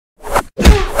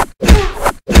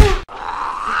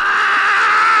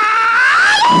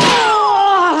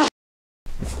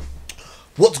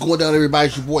going down, everybody?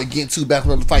 It's your boy Get2 back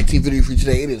with another Fight Team video for you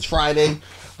today. It is Friday.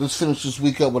 Let's finish this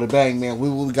week up with a bang, man. What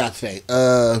we got today?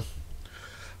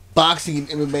 Boxing and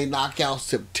MMA knockout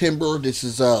September. This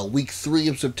is week 3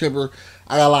 of September.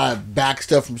 I got a lot of back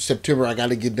stuff from September I got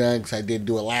to get done because I didn't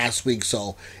do it last week.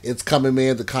 So it's coming,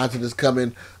 man. The content is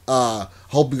coming.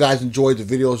 Hope you guys enjoyed the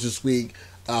videos this week.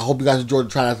 Hope you guys enjoyed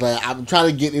the Try Not to Laugh. I'm trying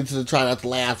to get into the Try Not to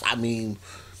Laugh. I mean,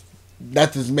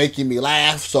 nothing's making me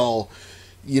laugh. So,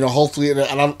 you know, hopefully, and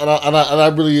I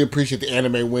really appreciate the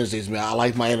Anime Wednesdays, man. I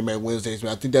like my Anime Wednesdays,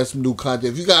 man. I think that's some new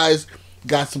content. If you guys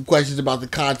got some questions about the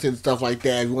content and stuff like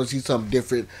that, if you want to see something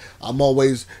different, I'm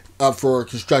always up for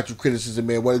constructive criticism,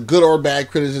 man. Whether good or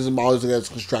bad criticism, I always think that's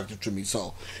constructive to me.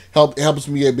 So, it helps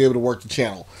me be able to work the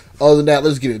channel. Other than that,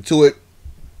 let's get into it.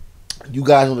 You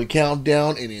guys on the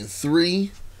countdown, and in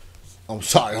 3, I'm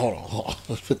sorry, hold on.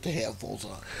 Let's put the headphones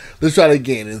on. Let's try it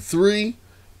again. In 3,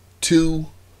 2,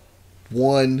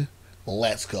 1,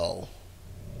 let's go.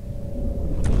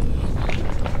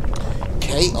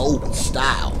 KO with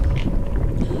style.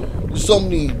 There's so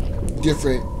many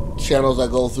different channels I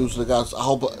go through, so guys, I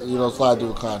hope, you know, slide through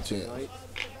the content.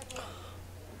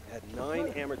 Had 9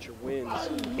 amateur wins.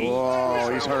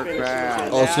 Oh, he's hurt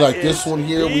bad. Oh, so like this one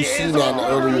here, we've seen that in the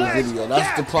earlier video.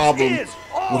 That's the problem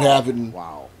with having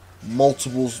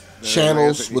multiple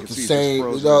channels with the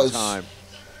same.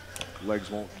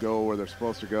 Legs won't go where they're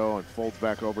supposed to go and folds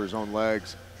back over his own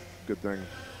legs. Good thing,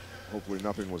 hopefully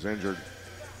nothing was injured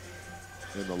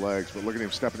in the legs. But look at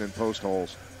him stepping in post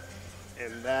holes.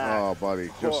 And that, oh, buddy,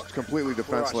 just completely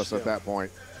defenseless at that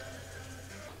point.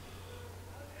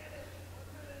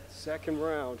 Second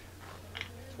round,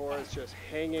 Torres just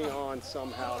hanging on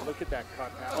somehow. Look at that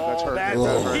cut. That's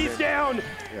hurt. He's down.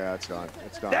 Yeah, it's done.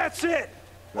 It's done. That's it.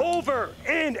 Over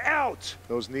and out.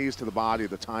 Those knees to the body,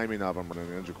 the timing of them,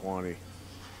 and Njokuani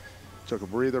took a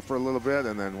breather for a little bit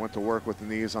and then went to work with the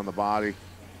knees on the body,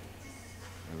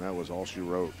 and that was all she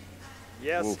wrote.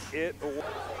 Yes, oof. it. Ooh,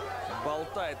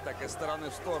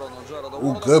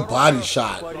 good body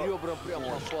shot.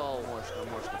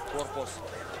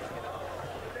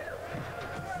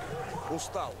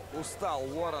 Устал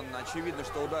Уоррен. Очевидно,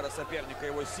 что удары соперника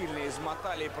его сильно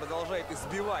измотали и продолжает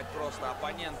избивать просто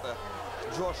оппонента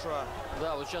Джошуа.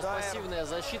 Да, вот сейчас пассивная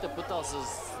защита, пытался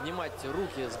снимать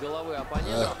руки с головы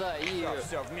оппонента, да, и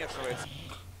все, вмешивается.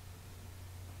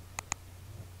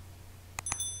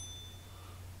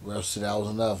 Ref said that was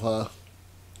enough, huh?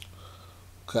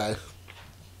 Okay.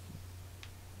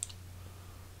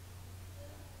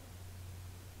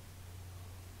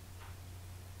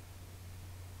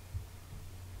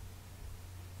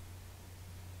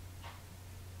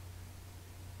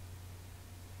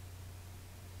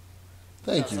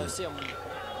 Thank you. Ooh,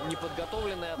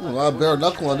 a lot of bare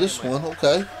knuckle on this one.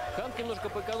 Okay.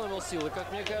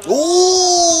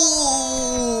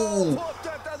 Ooh!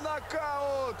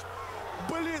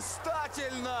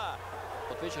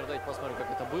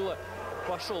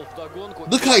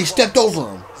 Look how he stepped over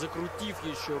him.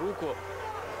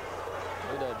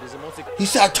 He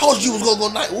said, I told you he was going to go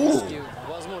night. Ooh.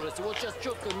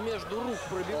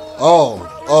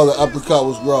 Oh, the uppercut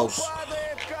was gross.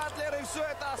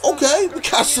 Okay, we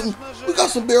got some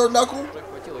bare knuckle.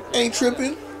 Ain't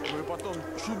tripping.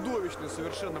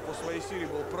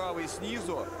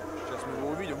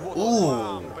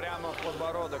 Ooh.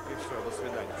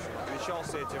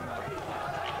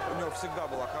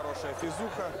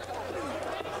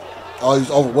 Oh,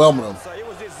 he's overwhelming him.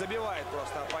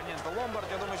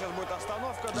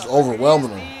 He's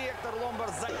overwhelming him.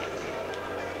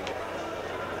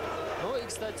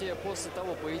 Кстати, после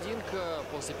того поединка,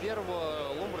 после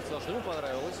первого, Ломбард сказал, что ему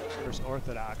понравилось.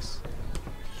 Orthodox.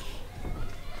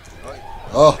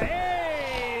 Oh.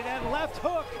 Hey, that left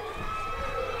hook.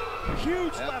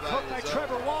 Huge left hook by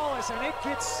Trevor Wallace, and it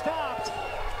gets stopped.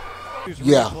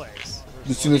 Yeah.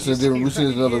 We've seen this in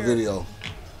another video.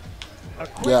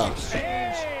 Yeah.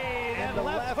 Hey, and the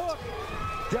left hook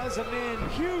does him in.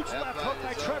 Huge left hook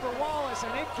by Trevor Wallace,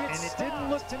 and it gets stopped. And it didn't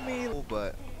look to me,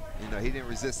 but you know, he didn't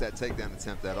resist that takedown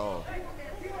attempt at all.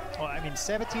 Well, I mean,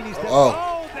 17, he's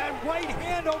oh, that right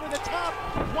hand over the top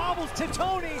wobbles to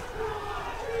Tony.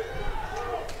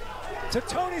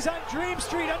 Tony's on Dream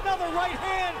Street, another right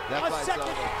hand, a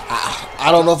second. I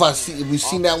don't know if we've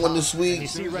seen that one this week. You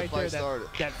see right there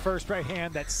that first right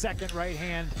hand, that second right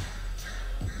hand.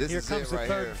 Here comes the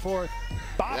third and fourth.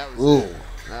 Ooh.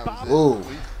 Ooh.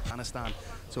 Afghanistan.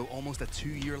 So almost a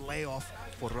 2-year layoff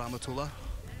for Rahmatullah.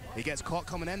 He gets caught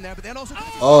coming in there, but then also.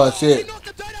 Oh, that's it.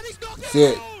 That's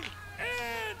it.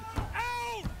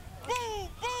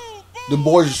 The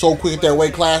boys are so quick at their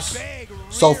weight class.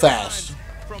 So fast.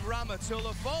 From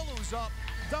Rahmatullah follows up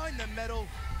down the middle,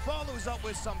 follows up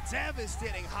with some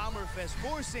devastating hammer fist,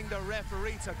 forcing the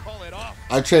referee to call it off.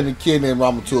 I trained a kid named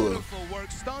Ramatula. Beautiful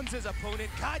work, stuns his opponent,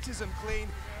 catches him clean,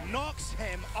 knocks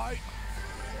him out.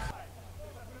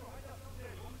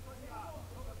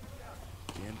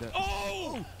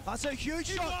 Oh, that's a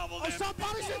huge shot. Oh, stop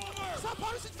Patterson! Stop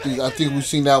Patterson! I think we've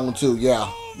seen that one too.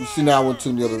 Yeah, we've seen that one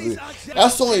too in the other video.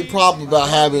 That's the only problem about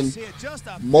having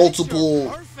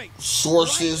multiple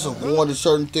sources of going to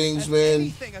certain things,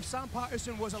 man. If Sam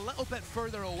Patterson was a little bit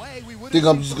further away, we would I think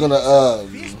I'm just gonna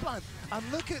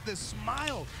and look at the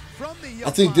smile from the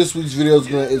I think this week's video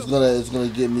is gonna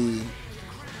get me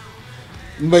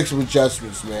make some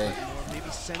adjustments, man.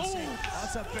 Maybe sensing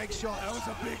that's a big shot. That was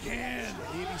a big hand.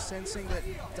 Maybe sensing that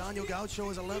Daniel Gaucho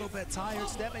is a little bit tired,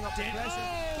 stepping up to pressure.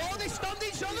 Oh, they stunned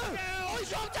each other. Oh, he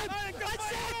dropped him. That's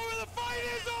it. The fight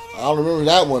is over. I don't remember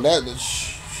that one.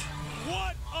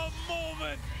 What a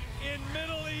moment in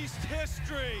Middle East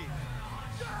history.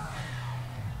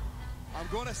 I'm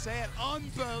going to say it,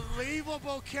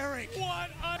 unbelievable carry. What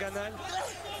a...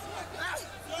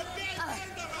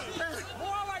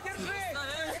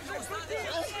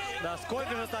 Да,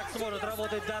 сколько же так сможет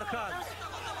работать Дархан?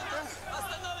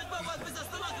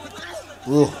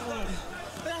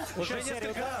 Уже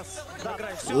несколько раз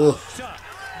играть. Все,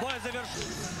 бой завершен.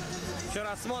 Еще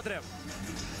раз смотрим.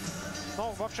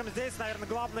 Ну, в общем, здесь, наверное,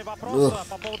 главный вопрос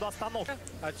по поводу остановки.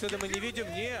 Отсюда мы не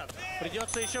видим, нет.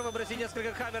 Придется еще выбросить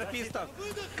несколько камер-пистов.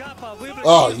 Капа выбросит.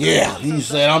 Oh yeah, he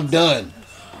said I'm done.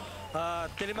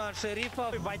 Тельман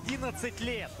Шерифов. В 11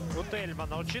 лет у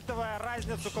Тельмана, учитывая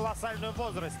разницу колоссальную в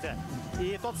возрасте.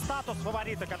 И тот статус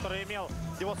фаворита, который имел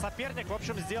его соперник, в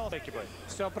общем, сделал таки бой.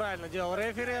 Все правильно делал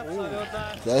рефери,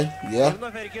 абсолютно. Okay, yeah.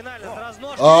 Вновь оригинально, с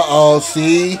разножкой. Uh-oh,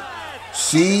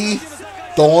 see?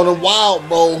 Throwing them wild,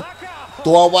 bro.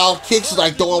 Throwing wild kicks is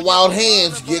like throwing wild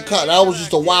hands. Get caught. That was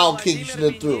just a wild kick you should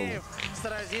have threw.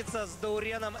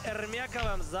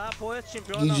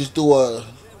 He just threw a...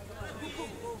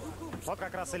 Вот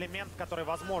как раз элемент, который,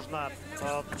 возможно,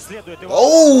 следует его...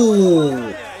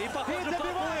 Oh!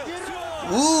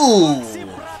 Ooh!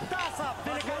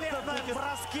 Великолепно в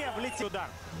броске влетел удар.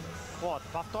 Вот,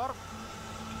 повтор.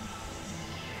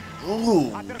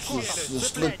 Ooh,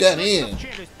 just slip that in.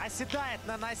 Оседает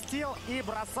на настил и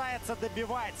бросается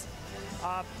добивать.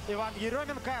 Иван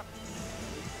Еременко.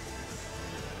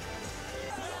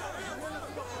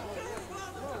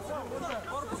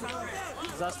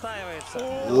 Застаивается.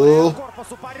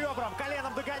 Корпусу по ребрам,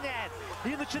 коленом догоняет.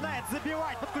 И начинает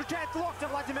забивать. Подключает локти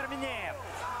Владимир Минеев.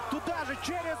 Туда же,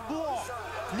 через блок.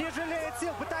 Не жалеет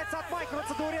сил, пытается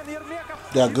отмахиваться Даурен Ермеков.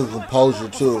 Got good composure,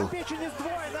 too.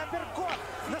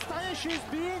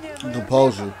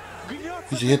 Composure.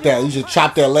 You should hit that. You should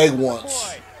chop that leg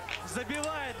once.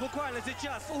 Забивает буквально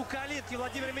сейчас у калитки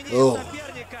Владимир Минеев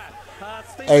соперника.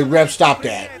 Hey, ref, stop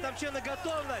that.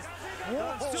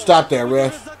 Stop that,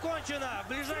 ref.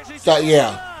 Stop,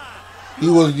 yeah.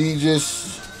 He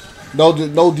just no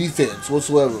defense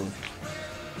whatsoever.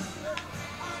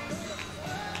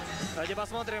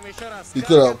 He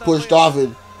could have pushed off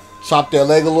and chopped that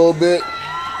leg a little bit.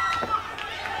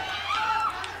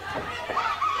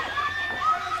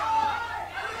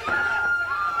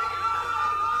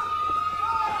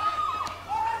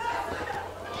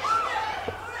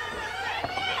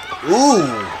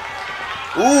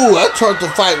 Ooh, that turned the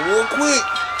fight real quick.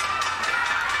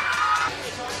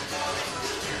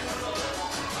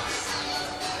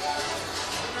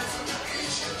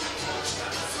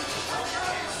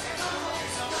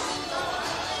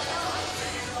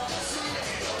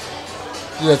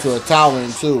 Yeah, to a towel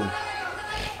in too.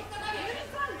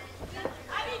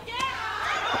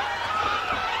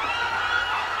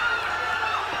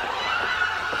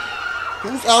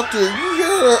 Who's out there? You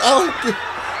hear her out there?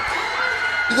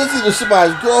 You can see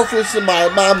somebody's girlfriend,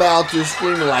 somebody's mama out there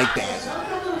screaming like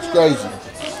that. It's crazy.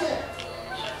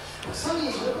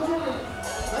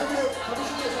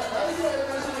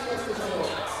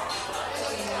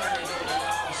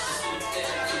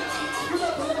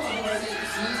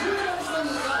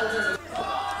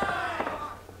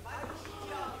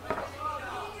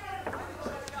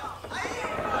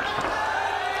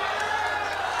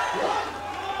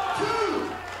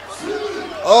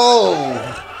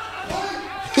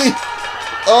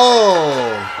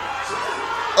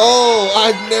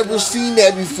 I've never seen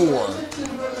that before.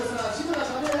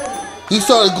 He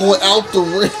started going out the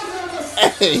ring.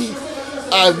 Hey,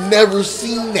 I've never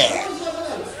seen that.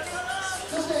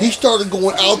 He started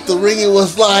going out the ring. It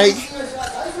was like,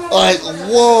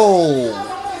 whoa.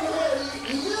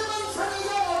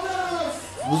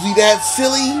 Was he that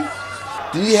silly?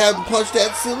 Did he have him punch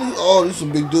that silly? Oh, these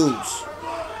some big dudes.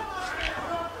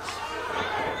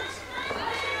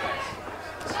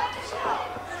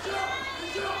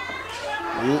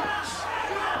 Oop.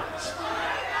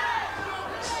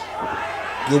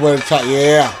 Good way to chop.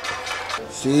 Yeah.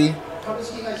 See?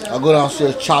 I'll go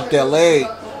downstairs, chop that leg.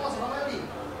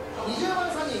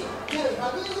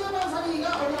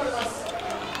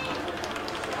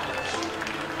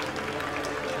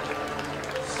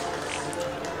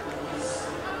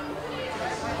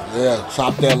 Yeah,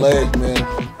 chop that leg, man.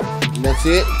 And that's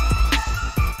it.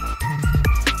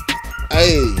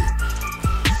 Hey,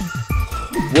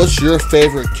 what's your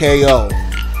favorite KO?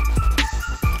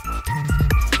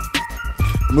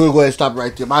 I'm gonna go ahead and stop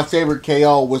right there. My favorite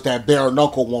KO was that bare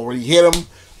knuckle one where he hit him.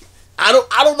 I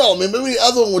don't know, man. Maybe the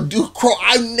other one would do crawl.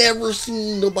 I've never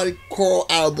seen nobody crawl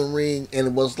out of the ring and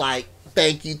it was like,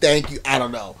 thank you. I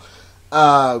don't know.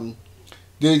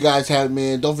 There you guys have it,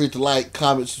 man. Don't forget to like,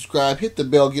 comment, subscribe, hit the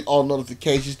bell, get all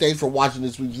notifications. Thanks for watching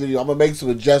this week's video. I'm gonna make some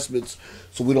adjustments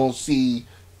so we don't see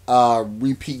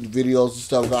repeating videos and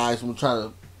stuff, guys. I'm gonna try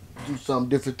to do something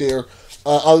different there.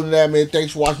 Other than that, man,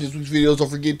 thanks for watching this week's videos. Don't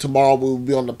forget, tomorrow we will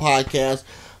be on the podcast.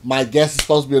 My guest is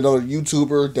supposed to be another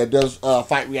YouTuber that does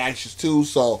fight reactions too.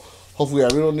 So hopefully we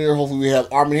have it on there. Hopefully we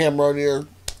have Arm & Hammer on there,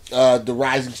 the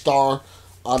rising star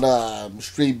on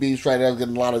Street Beefs right now,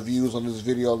 getting a lot of views on this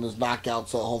video and this knockout.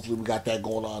 So hopefully we got that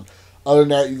going on. Other than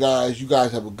that, you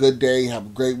guys have a good day. Have a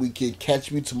great weekend.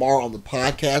 Catch me tomorrow on the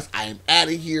podcast. I am out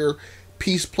of here.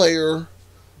 Peace, player.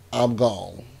 I'm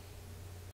gone.